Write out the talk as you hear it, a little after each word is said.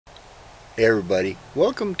Hey everybody,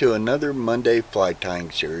 welcome to another Monday fly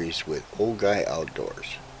tying series with Old Guy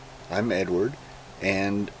Outdoors. I'm Edward,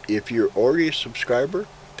 and if you're already a subscriber,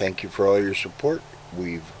 thank you for all your support.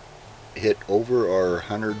 We've hit over our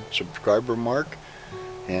 100 subscriber mark,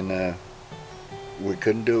 and we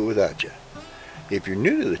couldn't do it without you. If you're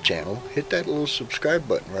new to the channel, hit that little subscribe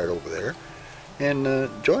button right over there, and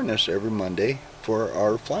join us every Monday for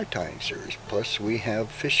our fly tying series. Plus, we have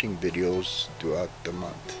fishing videos throughout the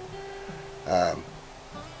month.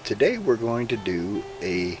 Today we're going to do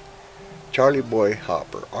a Charlie Boy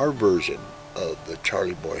hopper, our version of the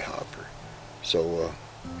Charlie Boy hopper. So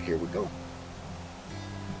here we go.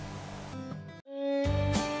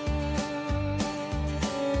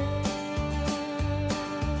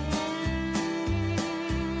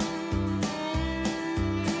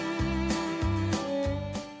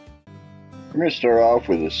 We're going to start off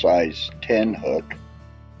with a size 10 hook,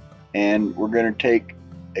 and we're going to take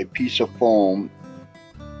a piece of foam,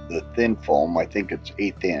 the thin foam, I think it's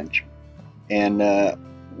 1/8 inch, and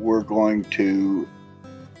we're going to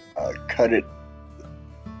cut it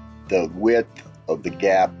the width of the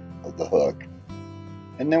gap of the hook,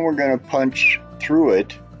 and then we're going to punch through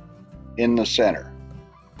it in the center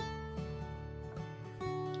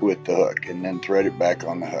with the hook, and then thread it back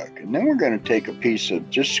on the hook. And then we're going to take a piece of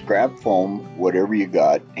just scrap foam, whatever you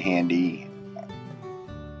got handy.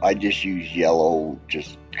 I just use yellow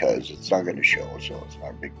just because it's not going to show, so it's not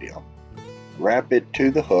a big deal. Wrap it to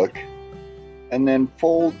the hook, and then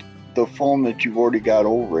fold the foam that you've already got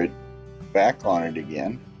over it back on it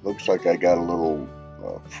again. Looks like I got a little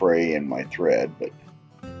fray in my thread, but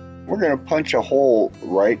we're going to punch a hole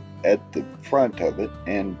right at the front of it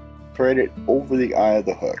and thread it over the eye of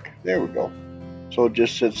the hook. There we go. So it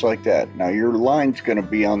just sits like that. Now your line's going to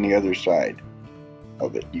be on the other side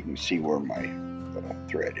of it. You can see where my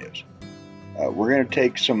thread is. We're going to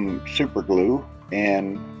take some super glue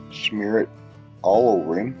and smear it all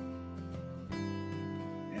over him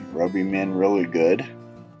and rub him in really good.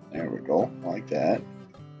 There we go, like that.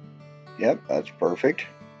 Yep, that's perfect.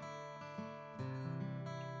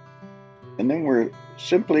 And then we're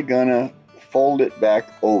simply gonna fold it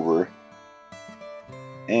back over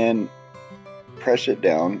and press it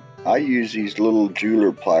down. I use these little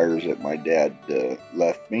jeweler pliers that my dad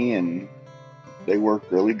left me, and they work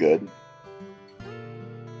really good.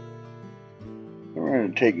 We're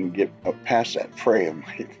going to take and get past that fray of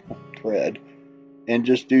my thread and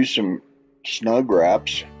just do some snug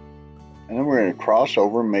wraps, and then we're going to cross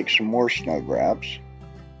over and make some more snug wraps.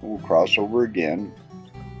 We'll cross over again.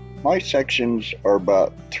 My sections are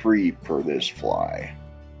about 3 per this fly.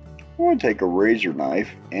 We're going to take a razor knife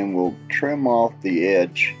and we'll trim off the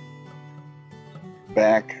edge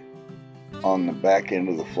back on the back end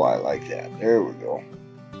of the fly like that. There we go.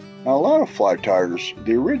 Now a lot of fly tyers,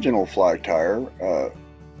 the original fly tyer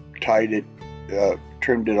tied it,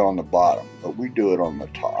 trimmed it on the bottom, but we do it on the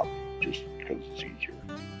top just because it's easier.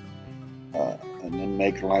 And then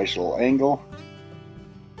make a nice little angle.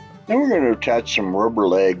 Then we're going to attach some rubber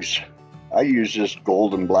legs. I use this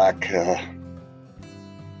gold and black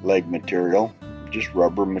leg material, just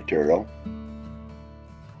rubber material.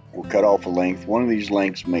 We'll cut off a length. One of these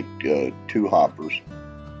lengths make 2 hoppers.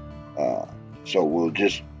 So we'll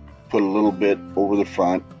just put a little bit over the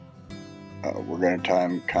front. We're going to tie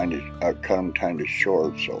them cut them kind of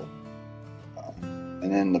short. So,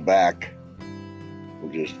 and then the back,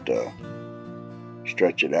 we'll just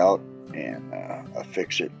stretch it out and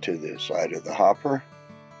affix it to the side of the hopper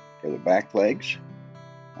for the back legs,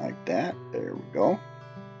 like that. There we go.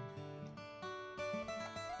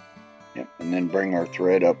 Yep, and then bring our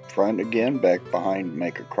thread up front again, back behind,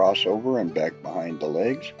 make a crossover and back behind the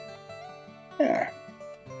legs. Yeah.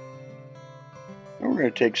 Then we're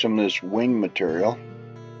going to take some of this wing material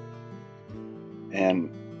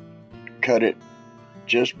and cut it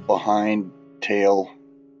just behind tail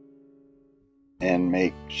and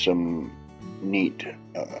make some neat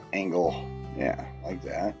angle, yeah, like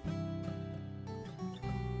that,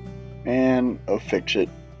 and affix it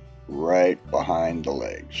right behind the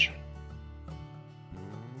legs.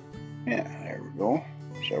 Yeah, there we go.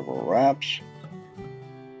 Several wraps.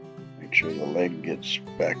 Make sure the leg gets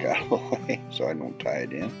back out of the way so I don't tie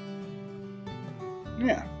it in.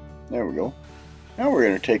 Yeah, there we go. Now we're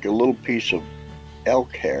going to take a little piece of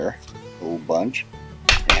elk hair, a little bunch,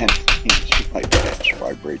 and you can see my touch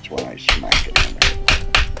vibrates when I smack it in there.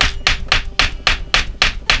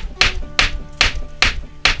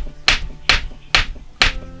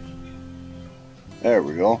 There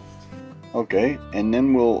we go. Okay, and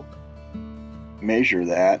then we'll measure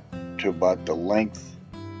that to about the length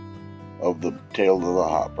of the tail of the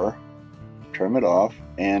hopper. trim it off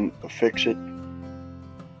and affix it.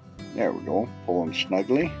 There we go. Pull them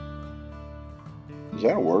snugly. Is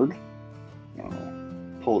that a word? I don't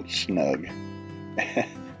know. Pull it snug.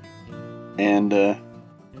 And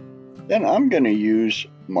then I'm going to use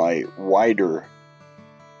my wider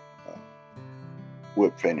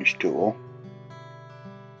whip finish tool,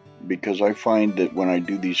 because I find that when I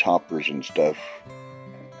do these hoppers and stuff,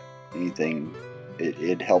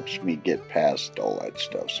 it helps me get past all that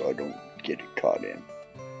stuff so I don't get it caught in.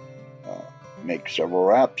 Make several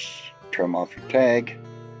wraps, trim off your tag.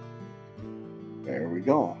 There we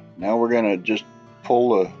go. Now we're going to just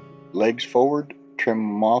pull the legs forward, trim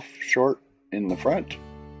them off short in the front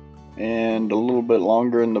and a little bit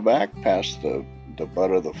longer in the back past the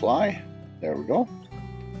butt of the fly. There we go.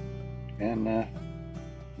 And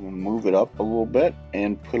we'll move it up a little bit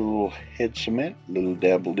and put a little head cement, a little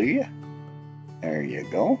dabble do ya. There you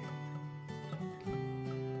go.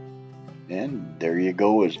 And there you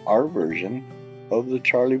go is our version of the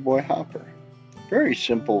Charlie Boy hopper. Very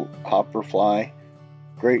simple hopper fly.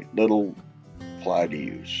 Great little fly to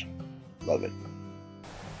use. Love it.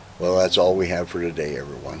 Well, that's all we have for today,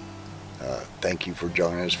 everyone. Thank you for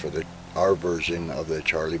joining us for our version of the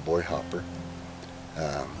Charlie Boy hopper.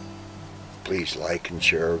 Please like and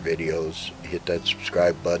share our videos. Hit that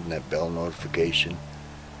subscribe button, that bell notification,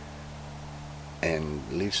 and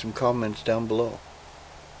leave some comments down below.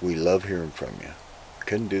 We love hearing from you.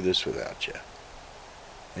 Couldn't do this without you.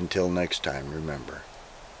 Until next time, remember,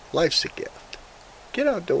 life's a gift. Get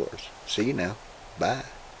outdoors. See you now. Bye.